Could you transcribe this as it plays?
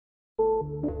Ooh.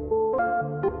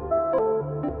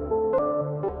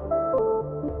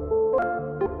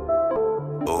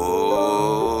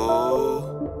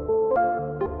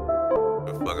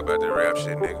 The fuck about that rap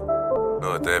shit, nigga? Know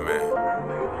what that mean?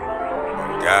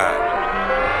 Oh, God.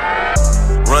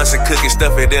 Run some cookies,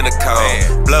 stuff it in a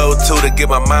cone. Blow two to get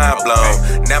my mind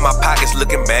blown. Now my pockets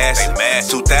looking massive.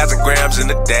 2,000 grams in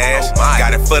the dash.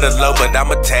 Got it for the low, but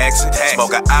I'ma tax it.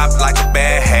 Smoke a op like a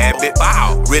bad habit.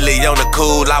 Really on the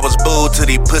cool, I was booed till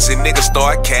these pussy niggas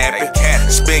start capping.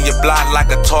 Spin your block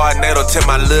like a tornado till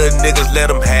my little niggas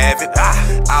let them have it.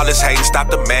 All this hating,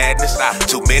 stop the madness.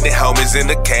 Too many homies in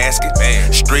the casket.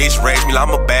 Streets raised me like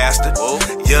I'm a bastard.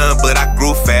 Young, but I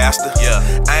grew faster.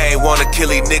 I ain't wanna kill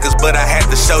these niggas, but I had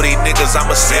to show these niggas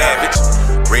I'm a savage.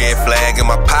 Red flag in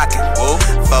my pocket.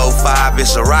 4-5,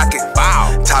 it's a rocket.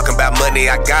 Talking about money,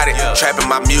 I got it. Trapping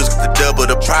my music to double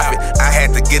the profit. I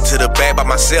had to get to the bag by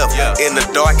myself. In the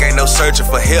dark, ain't no searching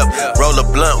for help. Roll a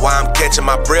blunt while I'm catching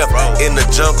my breath. In the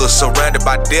jungle, surrounded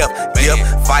by death.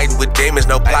 Fighting with demons,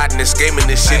 no plotting and scheming.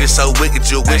 This shit is so wicked,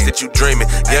 you'll wish that you dreaming.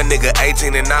 Young nigga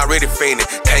 18 and already fiending.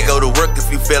 Can't go to work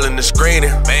if you failing the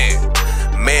screening.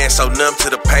 Man, so numb to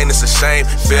the pain, it's a shame.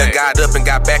 Fell God up and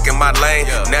got back in my lane.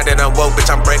 Now that I'm woke, bitch,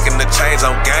 I'm breaking the chains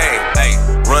on game.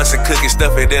 Run some cookies,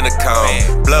 stuff it in a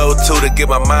cone. Blow two to get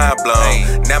my mind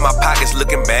blown. Now my pockets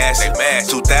looking massive.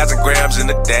 2,000 grams in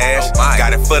the dash.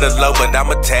 Got it for the low, but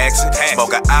I'ma tax it.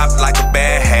 Smoke a op like a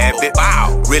bad habit.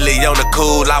 Really on the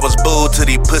cool, I was booed till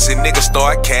these pussy niggas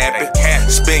start capping.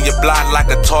 Spin your block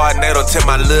like a tornado till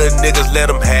my little niggas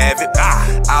let them have it.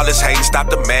 All this hating, stop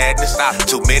the madness.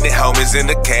 Too many homies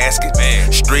in the casket.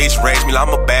 Streets raised me like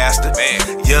I'm a bastard.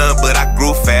 Young, but I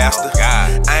grew faster.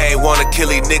 I ain't wanna kill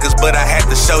these niggas, but I had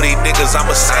to show these niggas I'm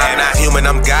a savage. I'm not human,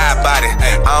 I'm God body.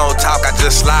 I don't talk, I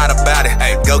just slide about it.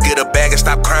 Go get a bag and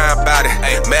stop crying about it.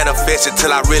 Manifest it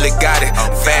till I really got it.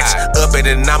 Facts up it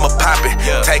and I'ma pop it.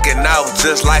 Taking off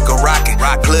just like a rocket.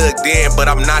 Plugged in, but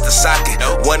I'm not the socket.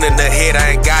 One in the head,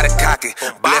 I ain't gotta cock it.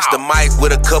 Bless the mic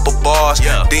with a couple bars.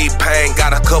 Deep pain,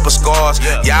 got a couple scars.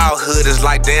 Y'all hood is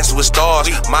like Dancing with Stars.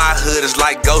 My hood is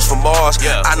like Ghost from Mars.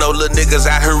 I know little niggas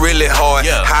out here really hard.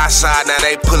 High side, now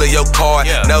they pullin' your card.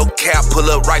 No cap, pull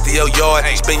up right to your yard.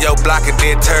 Spin your block and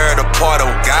then tear it apart, oh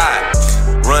God.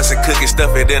 Run some cookies,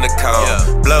 stuff it in a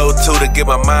cone. Blow two to get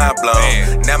my mind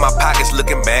blown. Now my pockets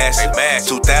looking massive.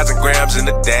 2,000 grams in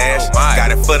the dash.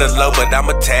 Got it for the low, but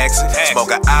I'ma tax it.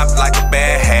 Smoke a op like a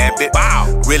bad habit.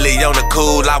 Really on the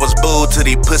cool, I was booed till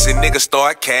these pussy niggas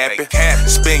start capping.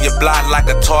 Spin your block like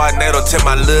a tornado till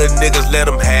my little niggas let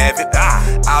them have it.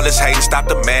 All this hating, stop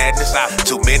the madness.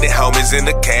 Too many homies in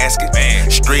the casket.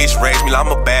 Streets raised me like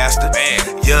I'm a bastard.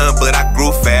 Young, but I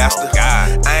grew faster.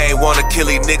 I ain't wanna kill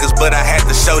these niggas, but I had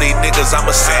to show these niggas I'm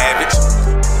a savage.